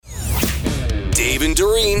Dave and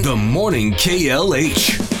Doreen, the morning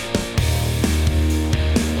KLH.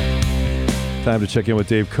 Time to check in with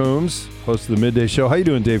Dave Coombs, host of the Midday Show. How you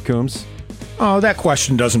doing, Dave Coombs? Oh, that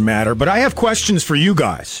question doesn't matter, but I have questions for you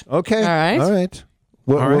guys. Okay. All right.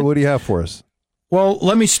 What do you have for us? Well,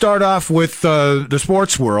 let me start off with the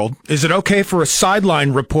sports world. Is it okay for a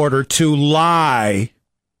sideline reporter to lie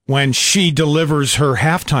when she delivers her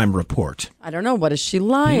halftime report? I don't know. What is she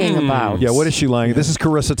lying about? Yeah, what is she lying? This is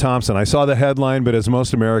Carissa Thompson. I saw the headline, but as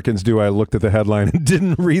most Americans do, I looked at the headline and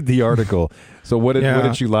didn't read the article. So what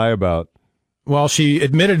did she lie about? Well, she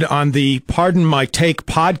admitted on the Pardon My Take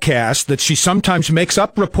podcast that she sometimes makes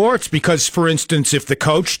up reports because, for instance, if the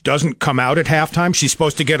coach doesn't come out at halftime, she's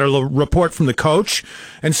supposed to get a report from the coach.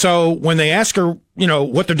 And so when they ask her,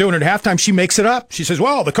 what they're doing at halftime, she makes it up. She says,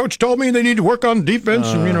 well, the coach told me they need to work on defense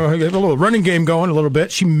and, have a little running game going a little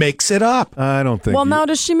bit. She makes it up. I don't think. Well, now,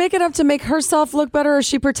 does she make it up to make herself look better, or is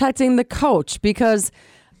she protecting the coach? Because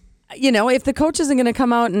if the coach isn't going to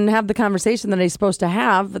come out and have the conversation that he's supposed to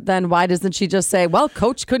have, then why doesn't she just say, well,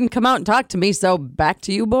 coach couldn't come out and talk to me, so back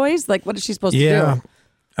to you boys? Like, what is she supposed to do?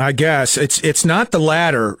 I guess. It's not the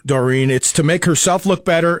latter, Doreen. It's to make herself look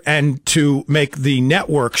better and to make the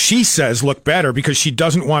network, she says, look better because she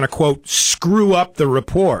doesn't want to, quote, screw up the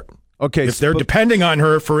report. Okay, if they're depending on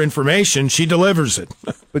her for information, she delivers it.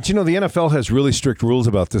 But, the NFL has really strict rules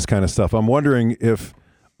about this kind of stuff. I'm wondering if...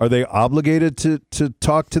 Are they obligated to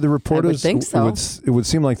talk to the reporters? I would think so. It would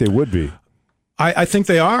seem like they would be. I think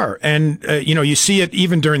they are. And, you see it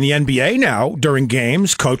even during the NBA now, during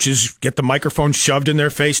games. Coaches get the microphone shoved in their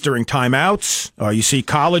face during timeouts. You see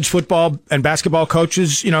college football and basketball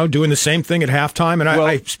coaches, doing the same thing at halftime. And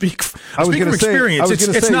I speak from experience.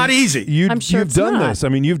 It's not easy. You've done this. I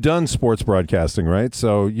mean, you've done sports broadcasting, right?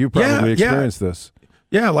 So you probably experienced this.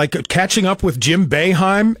 Yeah, like catching up with Jim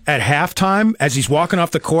Boeheim at halftime as he's walking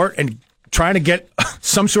off the court and trying to get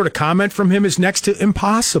some sort of comment from him is next to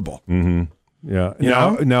impossible. Mm-hmm. Yeah.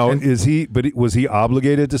 Now, was he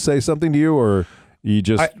obligated to say something to you, or you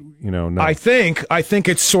just, no? I think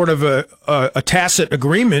it's sort of a tacit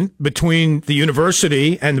agreement between the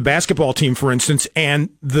university and the basketball team, for instance, and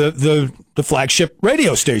the flagship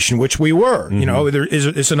radio station, which we were. Mm-hmm. There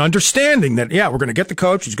is an understanding that, we're going to get the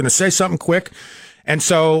coach. He's going to say something quick. And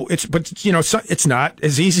so it's not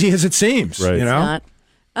as easy as it seems. Right. It's not.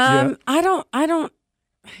 I don't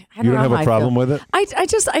you don't have a problem with it?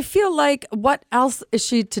 I feel like, what else is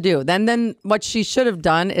she to do? Then what she should have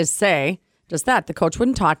done is say just that. The coach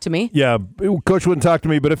wouldn't talk to me. Yeah, coach wouldn't talk to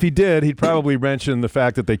me, but if he did, he'd probably mention the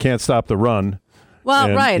fact that they can't stop the run.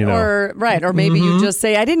 Well, or maybe you just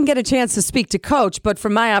say, I didn't get a chance to speak to coach, but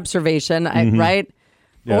from my observation, right?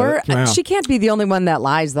 Yeah, she can't be the only one that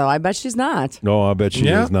lies, though. I bet she's not. No, I bet she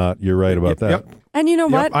is not. You're right about that. Yep. And you know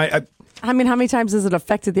what? I mean, how many times has it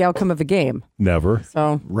affected the outcome of a game? Never.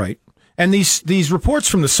 So right. And these reports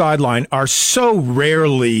from the sideline are so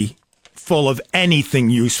rarely full of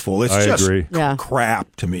anything useful. It's agree.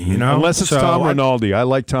 Crap to me, Unless it's Tom Rinaldi. I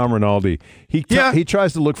like Tom Rinaldi. He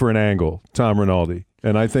tries to look for an angle, Tom Rinaldi.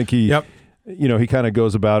 And I think he kind of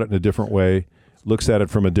goes about it in a different way, looks at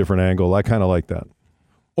it from a different angle. I kind of like that.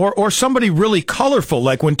 Or somebody really colorful,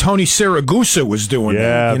 like when Tony Siragusa was doing it.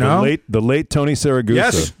 Yeah, the late Tony Siragusa.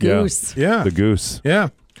 Yes, Goose. Yeah, the Goose. Yeah.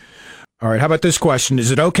 All right, how about this question? Is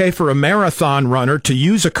it okay for a marathon runner to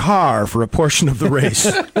use a car for a portion of the race?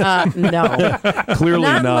 No. Clearly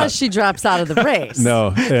not. Unless she drops out of the race.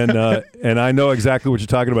 No, and I know exactly what you're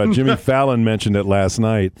talking about. Jimmy Fallon mentioned it last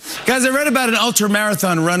night. Guys, I read about an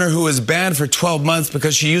ultra-marathon runner who was banned for 12 months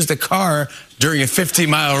because she used a car during a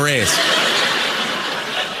 50-mile race.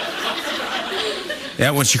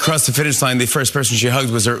 Yeah, when she crossed the finish line, the first person she hugged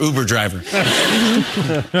was her Uber driver.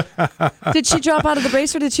 Did she drop out of the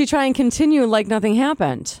race, or did she try and continue like nothing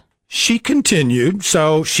happened? She continued.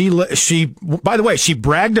 So she, by the way, she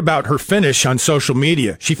bragged about her finish on social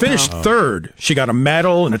media. She finished third. She got a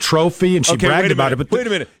medal and a trophy, and she bragged about it. But wait a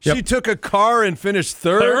minute. She took a car and finished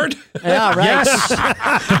third? Yeah, right. Yes.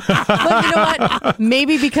 But you know what?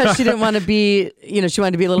 Maybe because she didn't want to be, she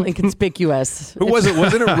wanted to be a little inconspicuous. Who was it?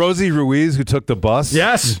 Wasn't it Rosie Ruiz who took the bus?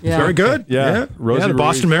 Yes. Yeah. Very good. Yeah. Rosie the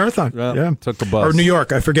Boston Marathon. Yeah. Took the bus. Or New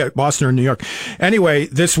York. I forget. Boston or New York. Anyway,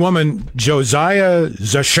 this woman, Josiah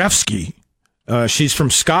Zashevsky, she's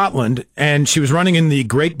from Scotland, and she was running in the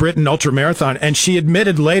Great Britain Ultra Marathon, and she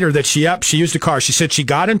admitted later that she used a car. She said she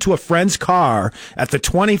got into a friend's car at the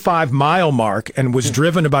 25-mile mark and was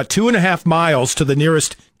driven about 2.5 miles to the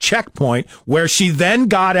nearest checkpoint, where she then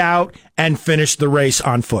got out and finished the race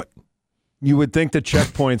on foot. You would think the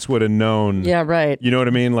checkpoints would have known. Yeah, right. You know what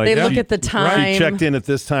I mean? Like they look at the time. She checked in at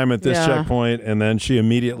this time at this checkpoint, and then she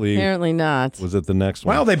immediately apparently not was at the next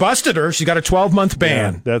one. Well, they busted her. She got a 12-month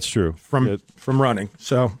ban. Yeah, that's true from running.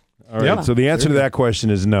 So, all right. So the answer to that question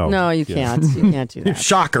is no. No, you can't. You can't do that.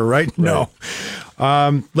 Shocker, right? No.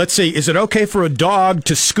 Let's see. Is it okay for a dog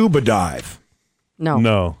to scuba dive? No.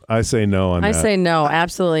 No, I say no on that. I say no,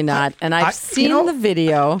 absolutely not. And I've seen the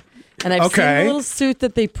video, and I've seen the little suit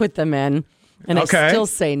that they put them in, and I still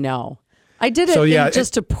say no. I did it in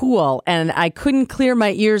just a pool, and I couldn't clear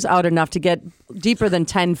my ears out enough to get deeper than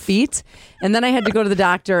 10 feet. And then I had to go to the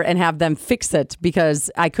doctor and have them fix it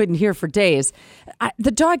because I couldn't hear for days.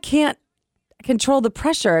 The dog can't control the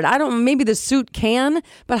pressure. And maybe the suit can,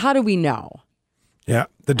 but how do we know? Yeah,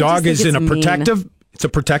 the dog is in a protective... It's a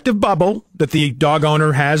protective bubble that the dog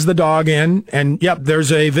owner has the dog in. And,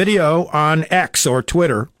 there's a video on X or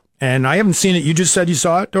Twitter. And I haven't seen it. You just said you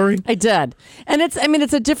saw it, Doreen? I did. And it's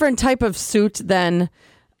a different type of suit than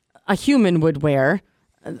a human would wear.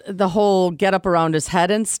 The whole get up around his head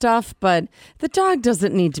and stuff. But the dog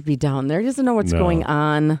doesn't need to be down there. He doesn't know what's going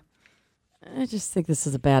on. I just think this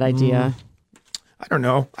is a bad idea. I don't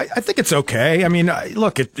know. I think it's okay. I mean,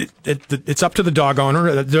 look, it's up to the dog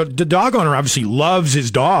owner. The dog owner obviously loves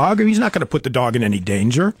his dog. He's not going to put the dog in any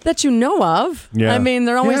danger. That you know of. Yeah. I mean,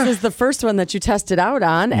 there always is the first one that you tested out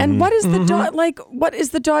on. And what is the dog, what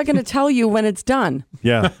is the dog going to tell you when it's done?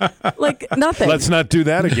 Yeah. Like, nothing. Let's not do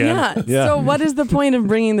that again. Yeah. So what is the point of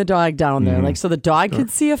bringing the dog down there? Like, so the dog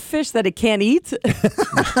could see a fish that it can't eat?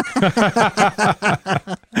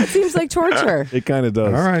 It seems like torture. It kind of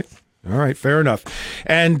does. All right, fair enough.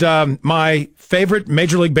 And my favorite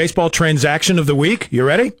Major League Baseball transaction of the week. You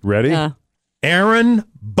ready? Ready? Yeah. Aaron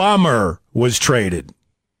Bummer was traded.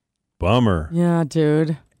 Bummer. Yeah,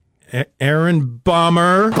 dude. Aaron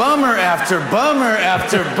Bummer. Bummer after bummer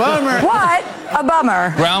after bummer. What a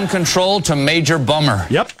bummer. Ground control to Major Bummer.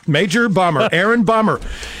 Yep, Major Bummer. Aaron Bummer.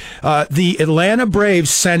 The Atlanta Braves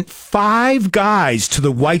sent 5 guys to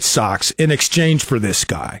the White Sox in exchange for this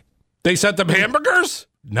guy. They sent them hamburgers?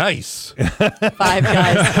 Nice. 5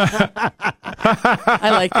 guys.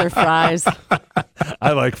 I like their fries.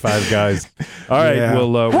 I like 5 guys. All right. Yeah.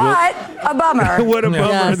 What a bummer. What a bummer.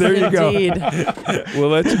 Yes, there you indeed. go. We'll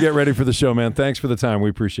let you get ready for the show, man. Thanks for the time.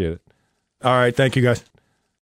 We appreciate it. All right, thank you, guys.